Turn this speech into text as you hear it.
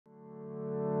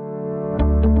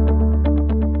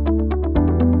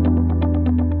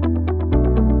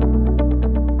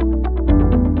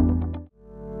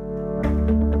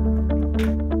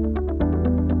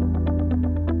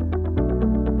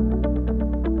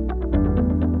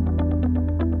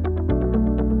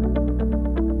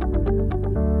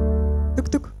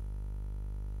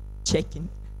checking.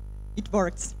 It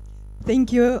works.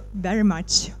 Thank you very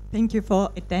much. Thank you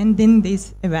for attending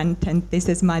this event, and this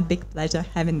is my big pleasure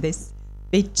having this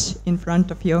pitch in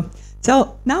front of you.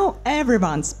 So now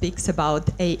everyone speaks about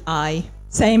AI,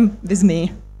 same with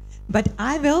me. But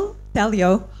I will tell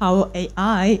you how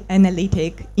AI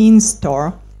analytic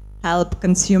in-store help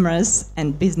consumers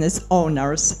and business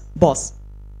owners both.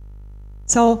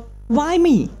 So why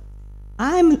me?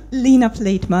 I'm Lina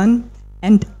Fleitman,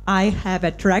 and I have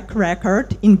a track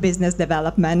record in business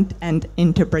development and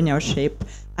entrepreneurship.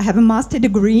 I have a master's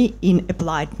degree in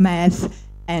applied math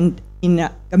and in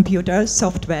computer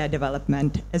software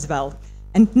development as well.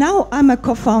 And now I'm a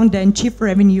co-founder and chief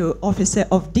revenue officer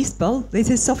of Dispel. This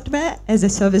is software as a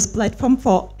service platform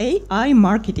for AI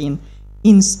marketing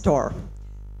in store.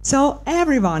 So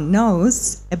everyone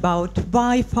knows about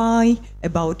Wi-Fi,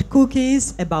 about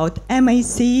cookies, about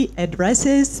MAC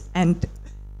addresses, and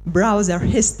browser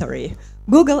history.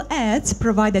 Google Ads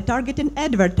provide a targeted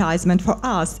advertisement for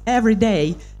us every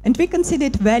day, and we consider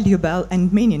it valuable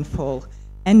and meaningful.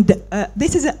 And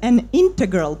this is an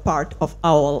integral part of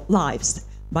our lives.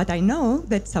 But I know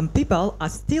that some people are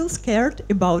still scared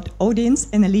about audience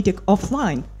analytic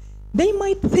offline. They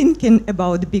might thinking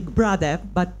about Big Brother,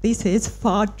 but this is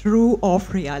far true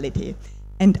of reality.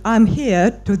 And I'm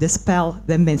here to dispel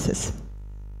the myths.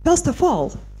 First of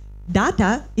all,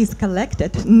 data is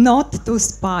collected not to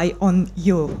spy on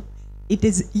you. It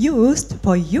is used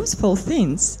for useful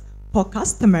things, for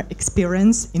customer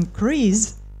experience,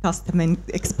 increase customer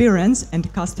experience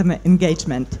and customer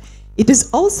engagement. It is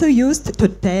also used to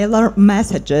tailor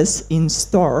messages in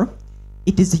store.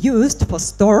 It is used for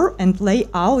store and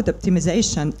layout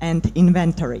optimization and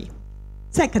inventory.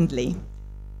 Secondly,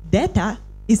 data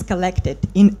is collected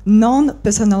in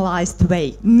non-personalized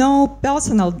way. No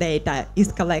personal data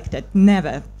is collected,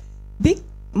 never. We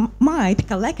might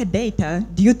collect data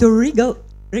due to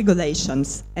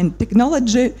regulations and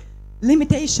technology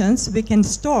limitations. We can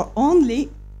store only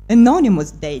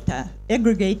anonymous data,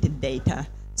 aggregated data,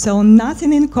 so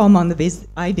nothing in common with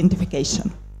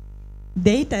identification.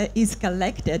 Data is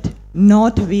collected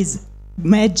not with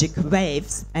magic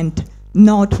waves and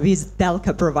not with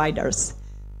telco providers.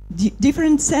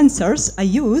 Different sensors are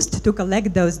used to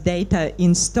collect those data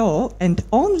in store, and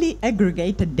only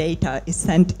aggregated data is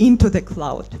sent into the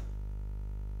cloud.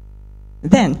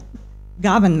 Then,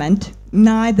 government,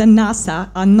 neither NASA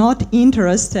are not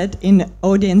interested in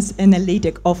audience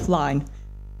analytic offline,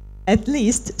 at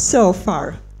least so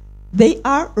far. They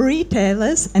are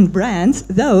retailers and brands,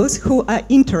 those who are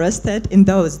interested in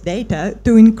those data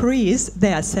to increase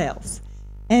their sales.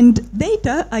 And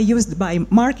data are used by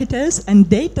marketers and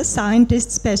data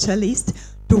scientist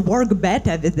specialists to work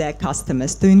better with their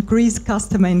customers, to increase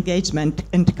customer engagement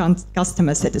and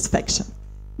customer satisfaction.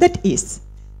 That is,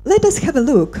 let us have a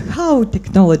look how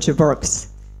technology works.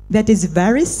 That is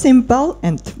very simple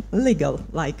and legal,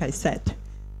 like I said.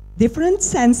 Different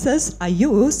sensors are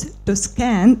used to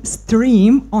scan,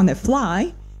 stream on a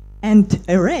fly, and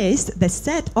erase the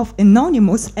set of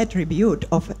anonymous attributes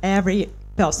of every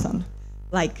person,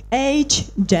 like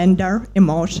age, gender,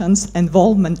 emotions,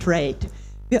 involvement rate.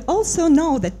 We also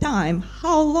know the time,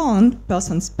 how long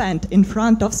person spent in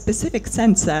front of specific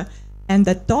sensor, and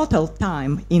the total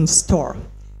time in store.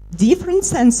 Different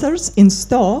sensors in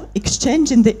store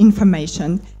exchanging the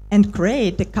information and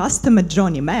create a customer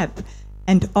journey map,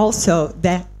 and also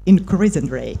the increasing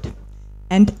rate.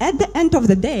 And at the end of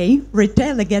the day,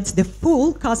 retailer gets the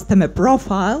full customer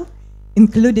profile,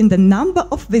 including the number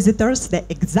of visitors, the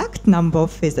exact number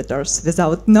of visitors,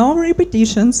 without no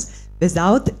repetitions,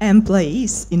 without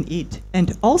employees in it,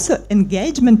 and also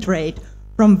engagement rate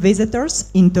from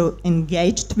visitors into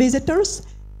engaged visitors,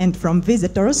 and from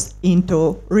visitors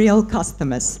into real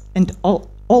customers, and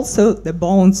also the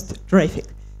bounced traffic.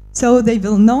 So they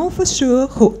will know for sure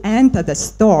who entered the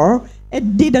store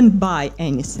and didn't buy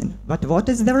anything. But what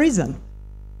is the reason?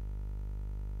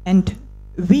 And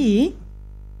we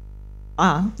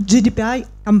are GDPR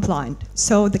compliant.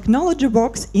 So technology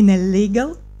works in a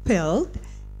legal field,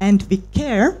 and we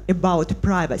care about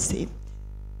privacy.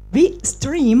 We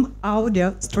stream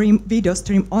audio, video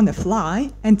stream on the fly,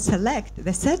 and select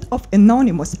the set of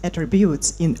anonymous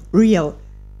attributes in real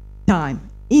time,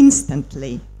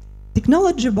 instantly.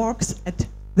 Technology works at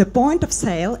the point of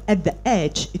sale, at the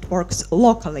edge. It works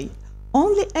locally.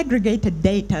 Only aggregated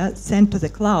data sent to the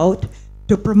cloud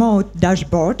to promote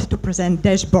dashboard, to present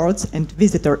dashboards and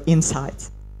visitor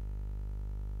insights.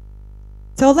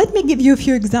 So let me give you a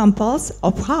few examples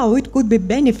of how it could be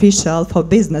beneficial for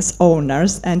business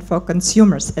owners and for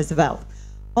consumers as well.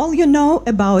 All you know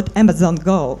about Amazon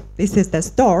Go. This is the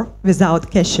store without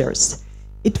cashiers.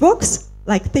 It works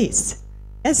like this,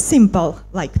 as simple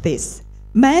like this.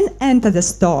 Men enter the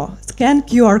store, scan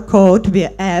QR code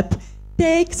via app,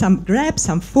 grab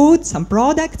some food, some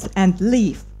products, and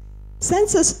leave.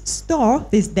 Sensors store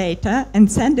this data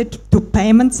and send it to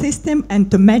payment system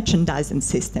and to merchandising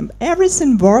system.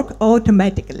 Everything works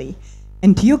automatically,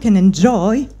 and you can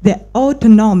enjoy the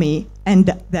autonomy and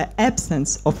the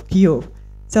absence of queue.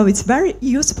 So it's very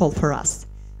useful for us.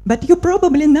 But you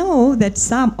probably know that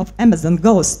some of Amazon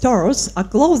Go stores are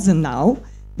closing now.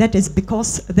 That is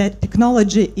because the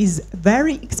technology is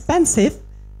very expensive,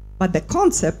 but the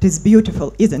concept is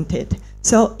beautiful, isn't it?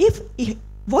 So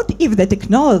what if the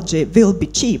technology will be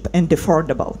cheap and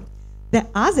affordable? The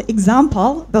other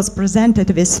example was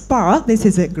presented with Spar. This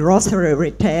is a grocery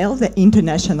retail, the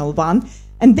international one,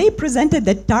 and they presented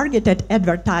the targeted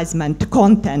advertisement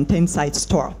content inside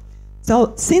store.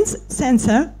 So since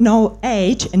sensor know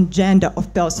age and gender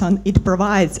of person, it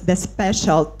provides the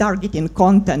special targeting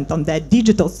content on their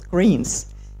digital screens.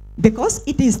 Because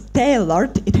it is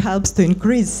tailored, it helps to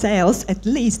increase sales at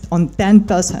least on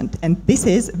 10%, and this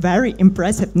is a very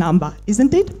impressive number,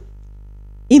 isn't it?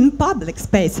 In public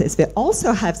spaces, we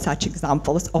also have such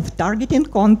examples of targeting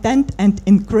content and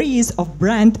increase of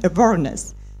brand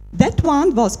awareness. That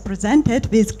one was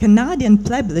presented with Canadian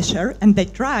publisher, and they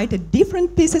tried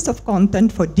different pieces of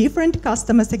content for different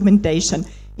customer segmentation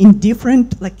in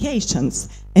different locations,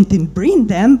 and to bring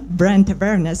them brand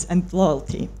awareness and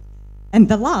loyalty. And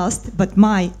the last, but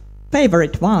my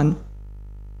favorite one,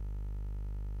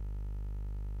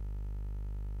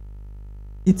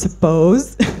 it's a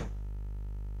pose.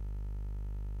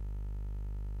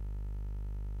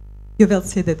 You will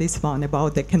see that this one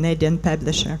about the Canadian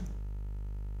publisher.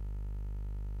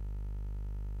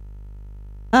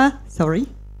 Sorry.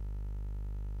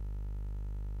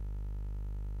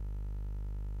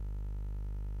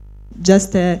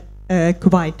 Just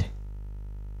quite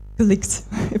clicks,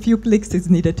 a few clicks is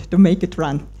needed to make it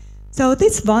run. So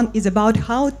this one is about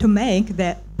how to make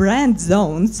the brand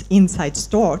zones inside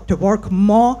store to work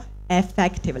more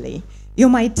effectively. You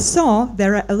might saw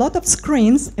there are a lot of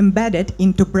screens embedded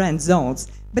into brand zones,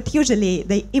 but usually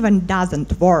they even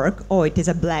doesn't work, or it is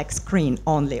a black screen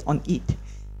only on it.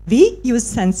 We use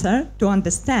sensor to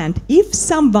understand if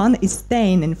someone is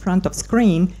staying in front of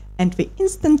screen, and we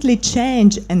instantly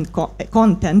change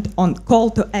content on call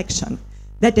to action.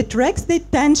 That attracts the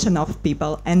attention of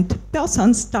people and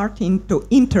persons starting to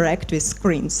interact with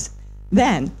screens.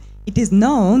 Then, it is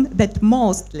known that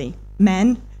mostly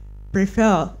men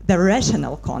prefer the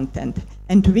rational content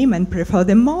and women prefer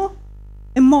the more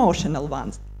emotional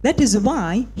ones. That is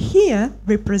why here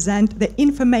we present the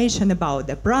information about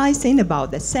the pricing,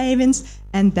 about the savings,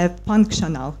 and the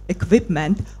functional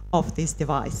equipment of this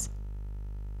device.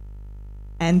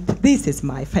 And this is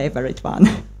my favorite one.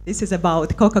 This is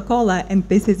about Coca-Cola, and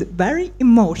this is very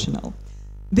emotional.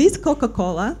 With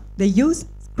Coca-Cola, they use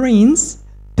screens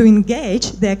to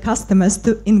engage their customers,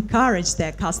 to encourage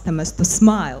their customers to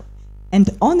smile. And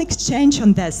on exchange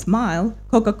on their smile,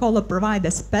 Coca-Cola provides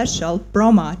a special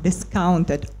promo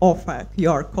discounted offer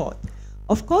QR code.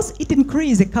 Of course, it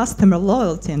increases customer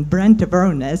loyalty and brand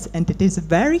awareness, and it is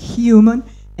very human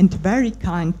and very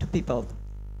kind to people.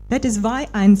 That is why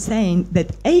I'm saying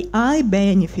that AI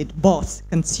benefits both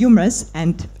consumers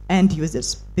and end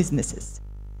users, businesses.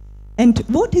 And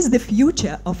what is the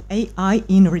future of AI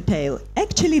in retail?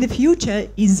 Actually, the future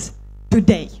is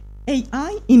today.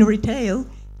 AI in retail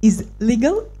is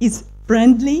legal, is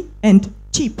friendly, and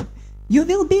cheap. You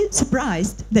will be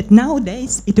surprised that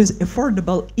nowadays it is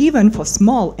affordable even for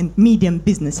small and medium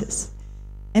businesses.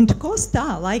 And costs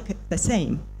are like the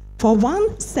same. For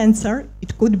one sensor,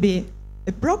 it could be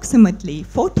approximately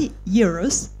 40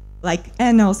 euros, like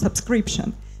annual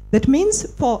subscription. That means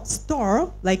for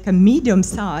store, like a medium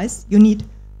size, you need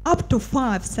up to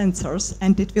 5 sensors,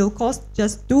 and it will cost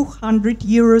just 200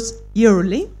 euros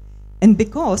yearly. And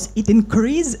because it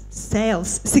increases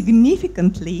sales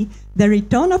significantly, the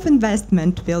return of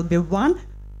investment will be 100%,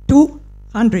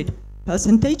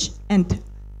 and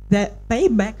the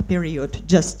payback period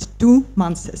just 2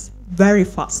 months, very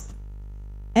fast.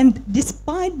 And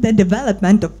despite the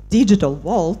development of digital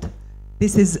world,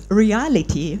 this is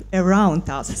reality around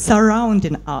us,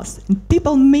 surrounding us, and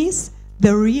people miss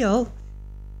the real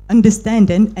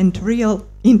understanding and real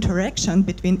interaction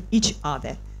between each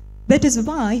other. That is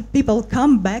why people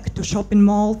come back to shopping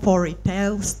mall for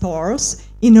retail stores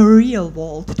in a real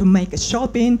world to make a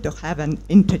shopping, to have an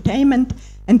entertainment,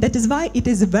 and that is why it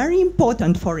is very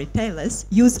important for retailers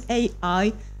use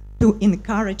AI to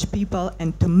encourage people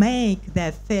and to make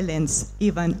their feelings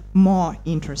even more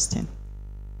interesting.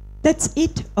 that's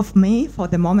it of me for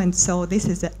the moment. So this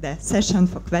is the session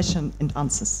for question and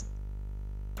answers.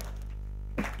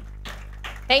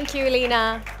 Thank you,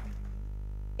 Lina.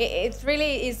 It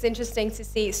really is interesting to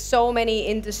see so many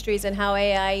industries and how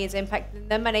AI is impacting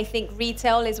them. And I think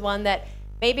retail is one that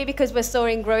maybe because we're so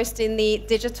engrossed in the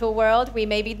digital world, we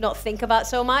maybe not think about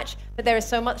so much, but there is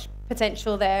so much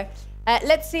potential there.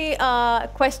 Let's see a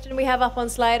question we have up on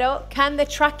Slido. Can the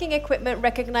tracking equipment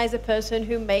recognize a person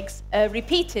who makes a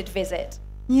repeated visit?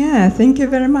 Yeah, thank you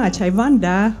very much. I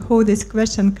wonder who this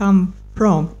question come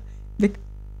from.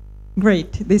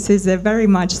 Great, this is a very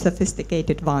much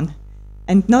sophisticated one.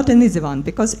 And not an easy one,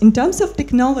 because in terms of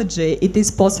technology, it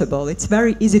is possible. It's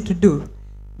very easy to do.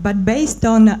 But based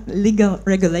on legal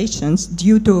regulations,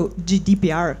 due to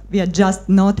GDPR, we are just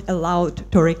not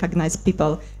allowed to recognize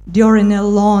people during a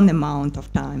long amount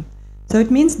of time. So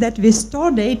it means that we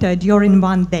store data during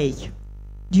one day,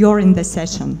 during the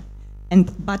session.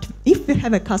 But if we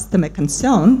have a customer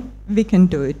concern, we can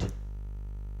do it.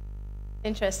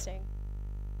 Interesting.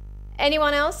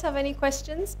 Anyone else have any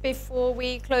questions before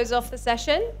we close off the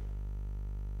session?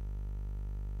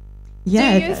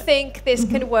 Yeah. Do you think this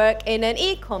can work in an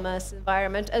e-commerce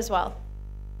environment as well?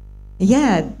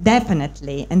 Yeah,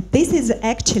 definitely. And this is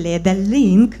actually the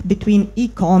link between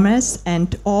e-commerce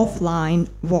and offline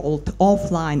world,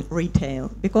 offline retail.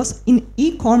 Because in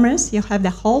e-commerce, you have the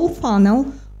whole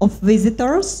funnel of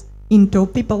visitors into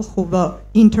people who were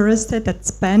interested and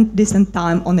spent decent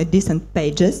time on a decent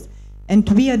pages. And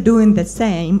we are doing the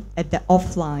same at the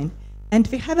offline. And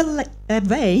we have a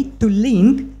way to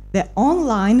link the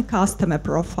online customer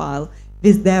profile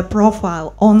with their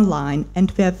profile online, and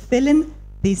we are filling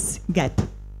this gap.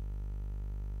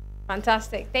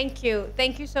 Fantastic. Thank you.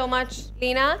 Thank you so much,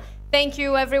 Lina. Thank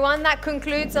you, everyone. That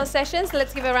concludes our session. So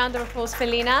let's give a round of applause for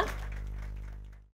Lina.